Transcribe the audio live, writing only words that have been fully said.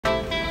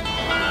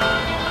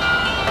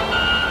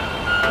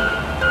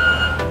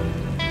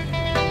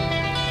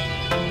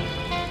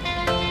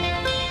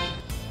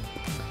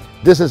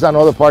This is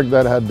another park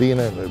that had been,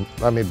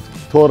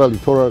 totally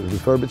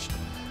refurbished.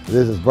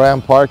 This is Bryan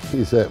Park.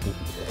 It's a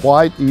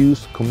quite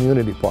used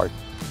community park.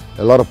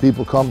 A lot of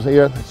people come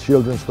here,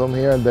 children come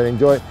here and they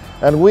enjoy it.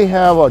 And we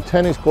have our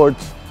tennis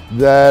courts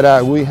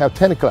that we have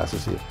tennis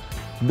classes here.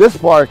 This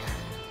park,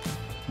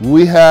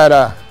 we had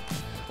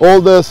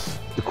all this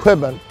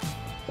equipment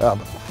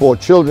for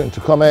children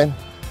to come in.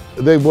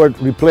 They were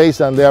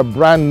replaced and they are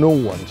brand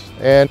new ones.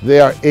 And they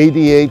are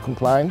ADA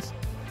compliant.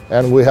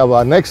 And we have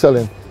an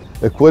excellent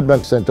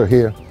equipment center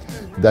here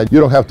that you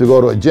don't have to go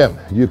to a gym.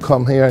 You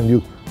come here and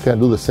you can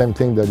do the same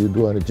thing that you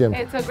do at a gym.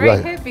 It's a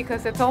great hit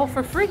because it's all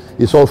for free.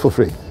 It's all for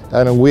free.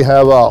 And we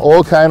have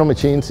all kind of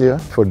machines here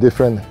for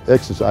different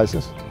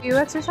exercises. Do you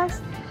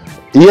exercise?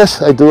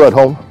 Yes, I do at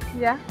home.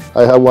 Yeah.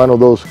 I have one of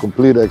those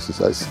complete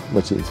exercise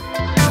machines.